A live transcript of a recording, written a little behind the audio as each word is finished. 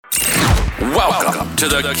Welcome to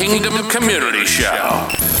the Kingdom Community Show.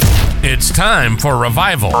 It's time for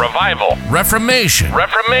revival, reformation,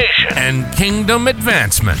 and kingdom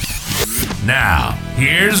advancement. Now,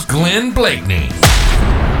 here's Glenn Blakeney.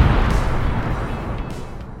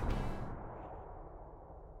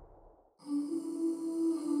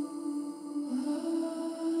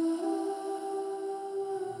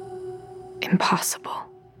 Impossible.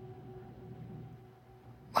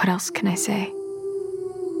 What else can I say?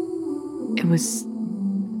 It was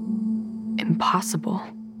impossible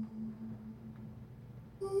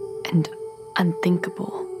and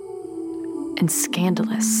unthinkable and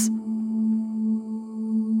scandalous.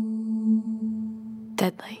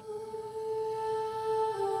 Deadly.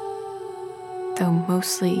 Though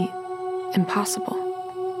mostly impossible.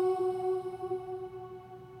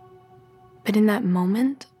 But in that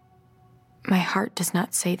moment, my heart does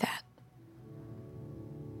not say that.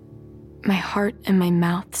 My heart and my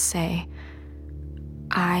mouth say,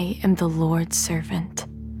 I am the Lord's servant.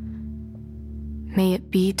 May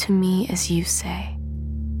it be to me as you say.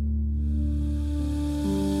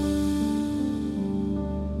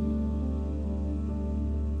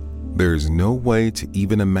 There is no way to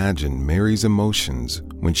even imagine Mary's emotions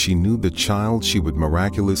when she knew the child she would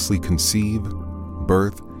miraculously conceive,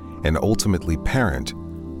 birth, and ultimately parent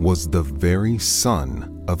was the very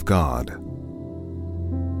Son of God.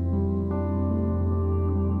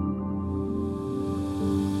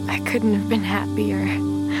 I couldn't have been happier.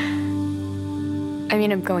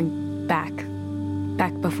 I'm going back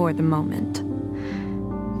before the moment.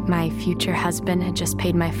 My future husband had just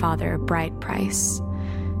paid my father a bride price.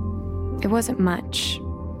 It wasn't much.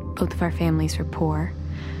 Both of our families were poor.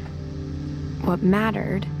 What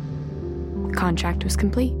mattered, the contract was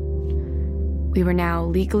complete. We were now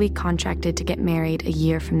legally contracted to get married a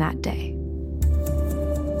year from that day.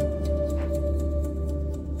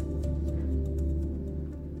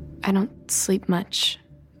 I don't sleep much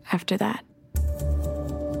after that.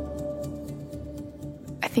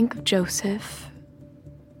 I think of Joseph,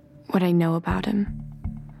 what I know about him.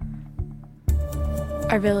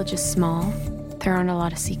 Our village is small. There aren't a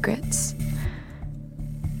lot of secrets.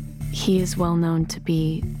 He is well known to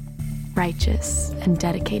be righteous and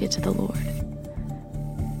dedicated to the Lord.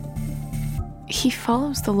 He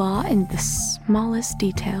follows the law in the smallest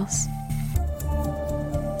details.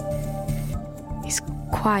 He's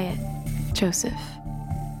quiet, Joseph.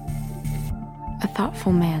 A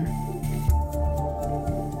thoughtful man.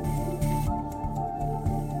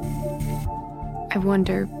 I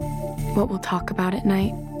wonder what we'll talk about at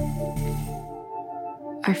night.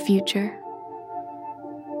 Our future.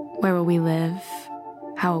 Where will we live?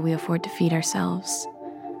 How will we afford to feed ourselves?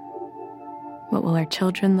 What will our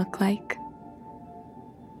children look like?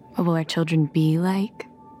 What will our children be like?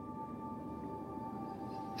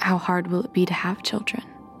 How hard will it be to have children?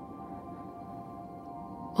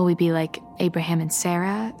 Will we be like Abraham and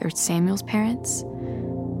Sarah or Samuel's parents?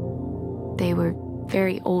 They were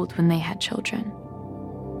very old when they had children.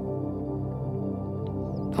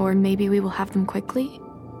 Or maybe we will have them quickly.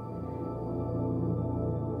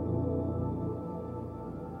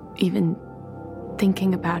 Even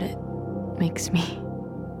thinking about it makes me...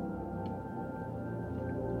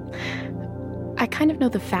 I kind of know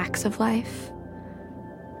the facts of life.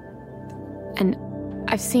 And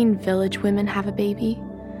I've seen village women have a baby,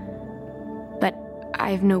 but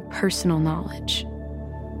I have no personal knowledge.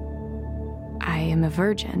 I am a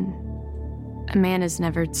virgin. A man has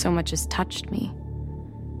never so much as touched me.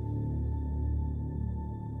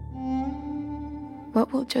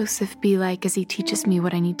 What will Joseph be like as he teaches me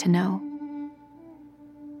what I need to know?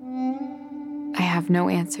 I have no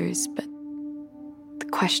answers, but the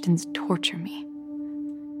questions torture me.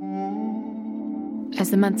 As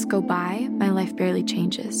the months go by, my life barely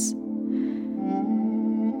changes.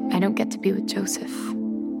 I don't get to be with Joseph.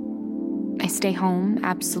 I stay home,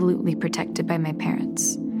 absolutely protected by my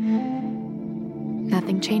parents.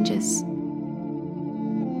 Nothing changes.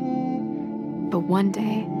 But one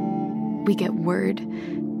day, we get word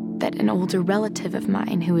that an older relative of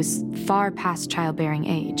mine who is far past childbearing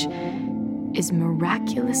age is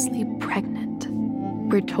miraculously pregnant.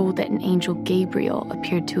 We're told that an angel Gabriel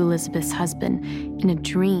appeared to Elizabeth's husband in a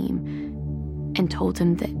dream and told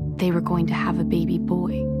him that they were going to have a baby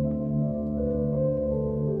boy.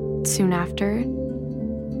 Soon after,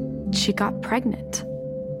 she got pregnant.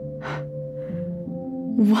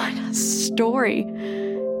 What a story.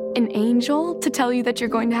 An angel to tell you that you're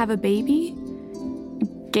going to have a baby?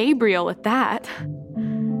 Gabriel at that.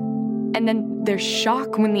 And then there's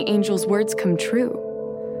shock when the angel's words come true.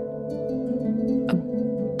 A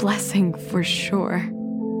blessing for sure.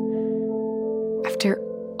 After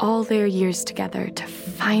all their years together to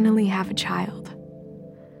finally have a child.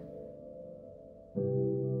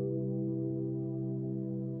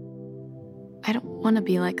 I don't want to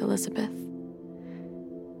be like Elizabeth.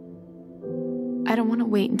 I don't want to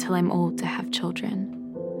wait until I'm old to have children.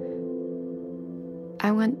 I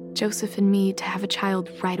want Joseph and me to have a child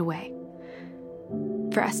right away.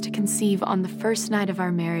 For us to conceive on the first night of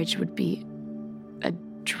our marriage would be a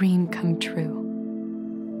dream come true.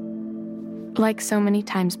 Like so many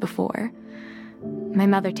times before, my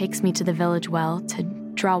mother takes me to the village well to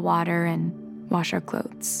draw water and wash our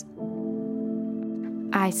clothes.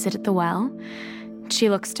 I sit at the well. She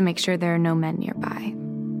looks to make sure there are no men nearby.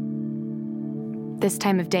 This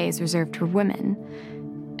time of day is reserved for women,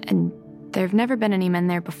 and there have never been any men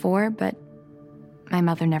there before, but my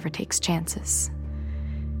mother never takes chances.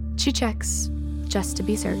 She checks, just to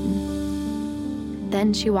be certain.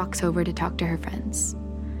 Then she walks over to talk to her friends,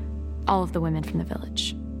 all of the women from the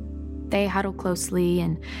village. They huddle closely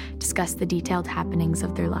and discuss the detailed happenings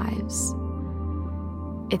of their lives.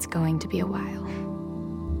 It's going to be a while.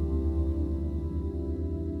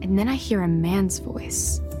 And then I hear a man's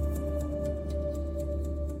voice.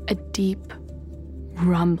 A deep,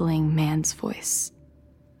 rumbling man's voice.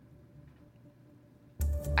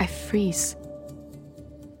 I freeze.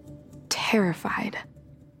 Terrified.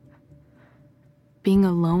 Being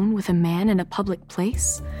alone with a man in a public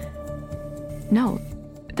place? No,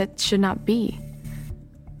 that should not be.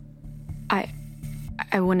 I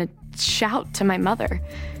want to shout to my mother.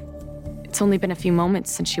 It's only been a few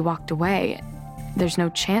moments since she walked away. There's no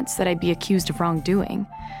chance that I'd be accused of wrongdoing.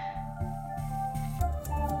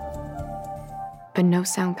 But no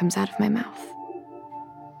sound comes out of my mouth.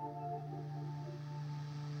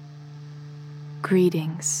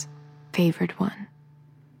 Greetings, favored one.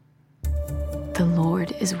 The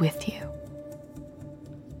Lord is with you.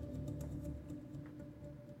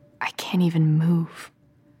 I can't even move.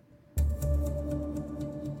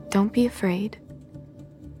 Don't be afraid.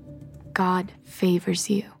 God favors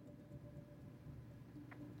you.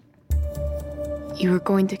 You are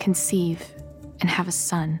going to conceive and have a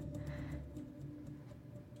son,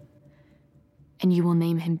 and you will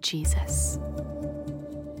name him Jesus.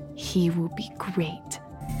 He will be great,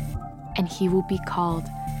 and he will be called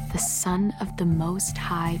the Son of the Most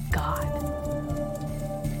High God.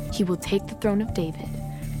 He will take the throne of David,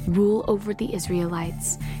 rule over the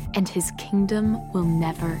Israelites, and his kingdom will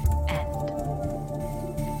never end.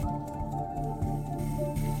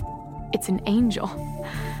 It's an angel.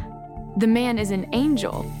 The man is an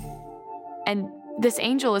angel. And this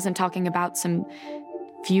angel isn't talking about some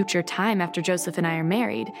future time after Joseph and I are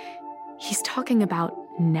married. He's talking about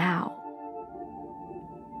now.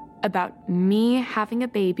 About me having a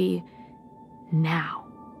baby now.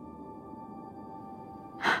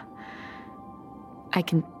 I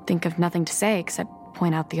can think of nothing to say except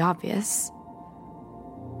point out the obvious.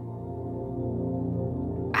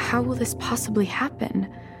 How will this possibly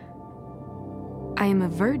happen? I am a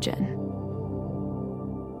virgin.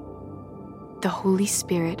 The Holy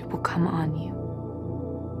Spirit will come on you.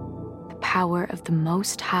 The power of the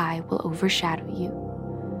Most High will overshadow you.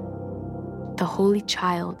 The Holy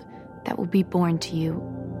Child that will be born to you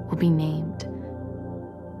will be named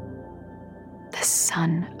the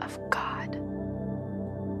Son of God.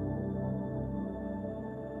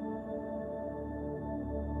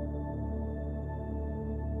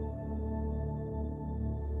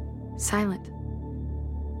 Silent.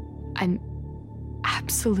 I'm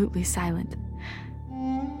absolutely silent.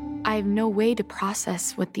 I have no way to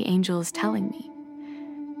process what the angel is telling me.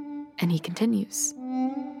 And he continues.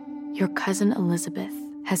 Your cousin Elizabeth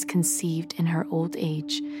has conceived in her old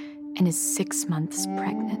age and is 6 months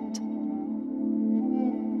pregnant.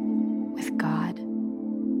 With God,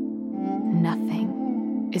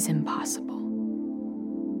 nothing is impossible.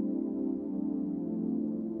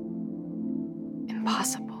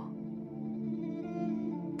 Impossible.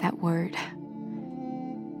 That word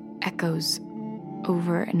echoes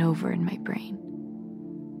over and over in my brain.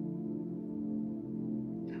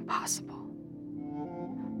 Impossible.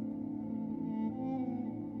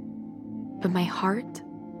 But my heart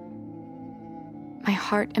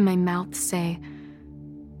and my mouth say,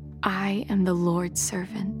 I am the Lord's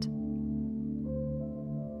servant.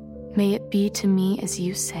 May it be to me as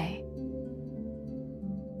you say.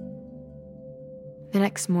 The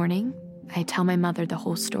next morning, I tell my mother the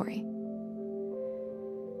whole story.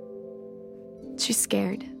 She's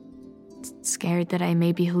scared. Scared that I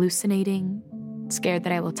may be hallucinating. Scared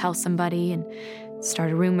that I will tell somebody and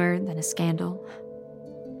start a rumor, then a scandal.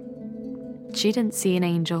 She didn't see an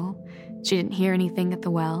angel. She didn't hear anything at the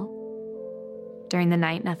well. During the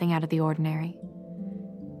night, nothing out of the ordinary.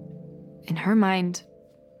 In her mind,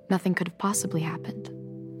 nothing could have possibly happened.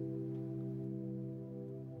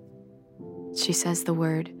 She says the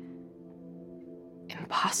word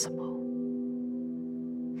impossible.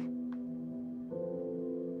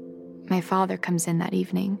 My father comes in that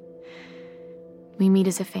evening. We meet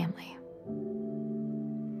as a family.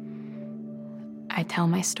 I tell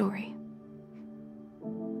my story.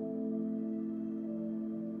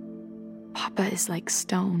 Papa is like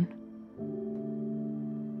stone.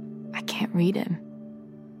 I can't read him.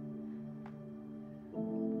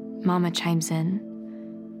 Mama chimes in,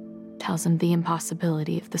 tells him the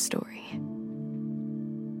impossibility of the story.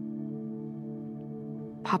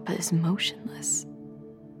 Papa is motionless.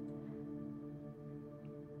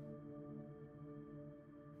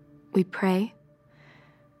 We pray.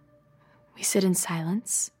 We sit in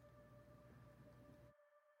silence.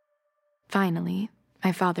 Finally,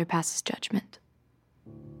 my father passes judgment.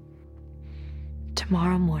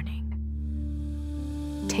 Tomorrow morning,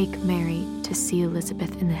 take Mary to see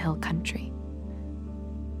Elizabeth in the hill country.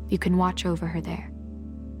 You can watch over her there.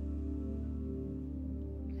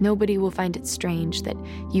 Nobody will find it strange that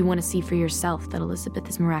you want to see for yourself that Elizabeth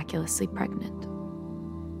is miraculously pregnant.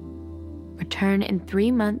 Return in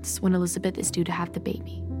 3 months when Elizabeth is due to have the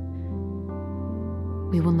baby.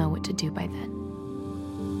 We will know what to do by then.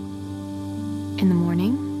 In the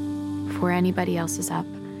morning, before anybody else is up,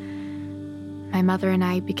 my mother and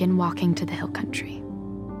I begin walking to the hill country.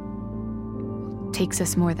 It takes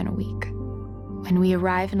us more than a week. When we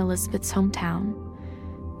arrive in Elizabeth's hometown,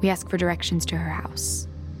 we ask for directions to her house.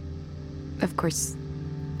 Of course,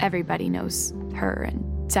 everybody knows her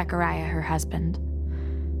and Zechariah, her husband.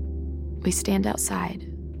 We stand outside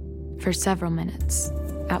for several minutes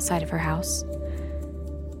outside of her house,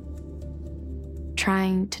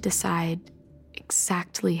 trying to decide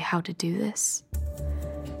exactly how to do this.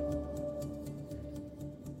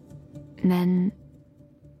 And then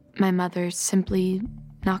my mother simply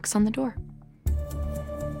knocks on the door.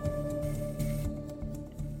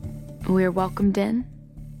 We're welcomed in,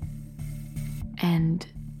 and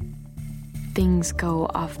things go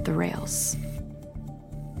off the rails.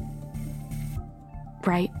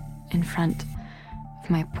 Right in front of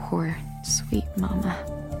my poor, sweet mama.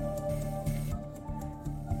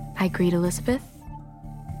 I greet Elizabeth.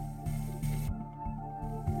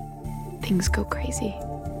 Things go crazy.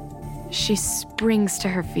 She springs to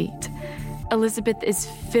her feet. Elizabeth is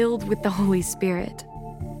filled with the Holy Spirit.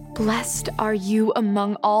 Blessed are you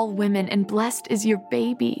among all women, and blessed is your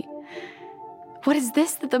baby. What is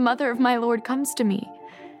this that the mother of my Lord comes to me?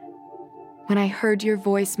 When I heard your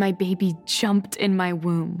voice, my baby jumped in my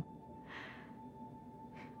womb.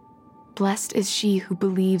 Blessed is she who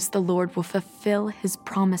believes the Lord will fulfill his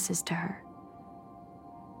promises to her.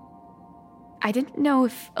 I didn't know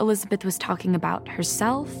if Elizabeth was talking about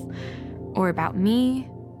herself or about me,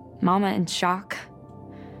 Mama in shock.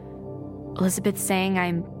 Elizabeth saying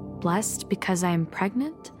I'm blessed because I'm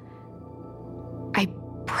pregnant. I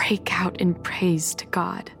break out in praise to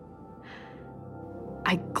God.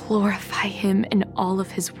 I glorify him in all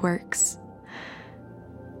of his works.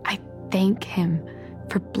 I thank him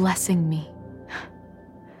for blessing me.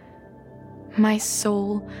 My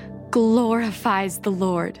soul glorifies the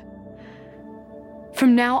Lord.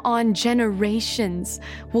 From now on, generations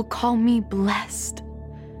will call me blessed.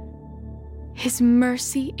 His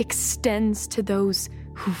mercy extends to those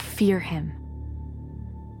who fear him.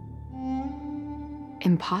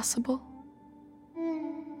 Impossible?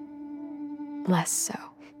 Less so.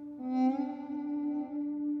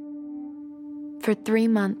 For 3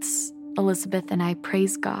 months, Elizabeth and I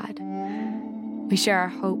praise God. We share our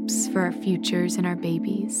hopes for our futures and our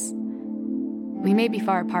babies. We may be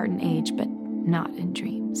far apart in age, but not in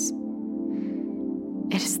dreams.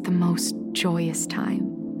 It is the most joyous time.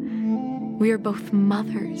 We are both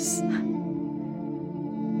mothers.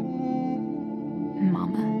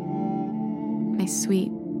 Mama, my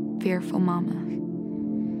sweet, fearful mama.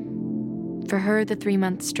 For her, the 3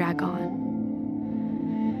 months drag on.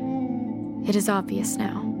 It is obvious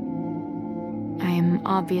now. I am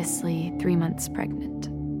obviously 3 months pregnant.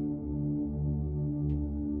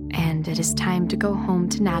 And it is time to go home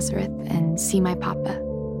to Nazareth and see my papa.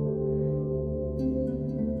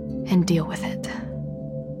 And deal with it.